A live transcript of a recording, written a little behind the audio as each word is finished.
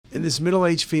In this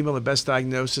middle-aged female, the best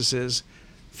diagnosis is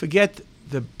forget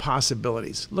the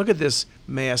possibilities. Look at this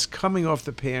mass coming off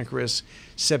the pancreas,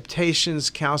 septations,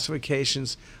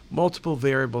 calcifications, multiple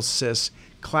variable cysts,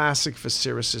 classic for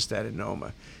serous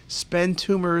cystadenoma. SPEN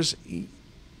tumors,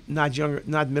 not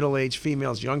middle-aged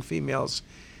females, young females,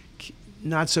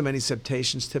 not so many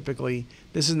septations typically.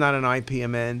 This is not an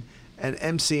IPMN, and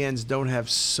MCNs don't have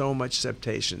so much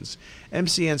septations.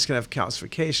 MCNs can have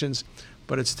calcifications,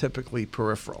 but it's typically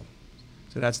peripheral.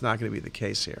 So that's not going to be the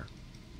case here.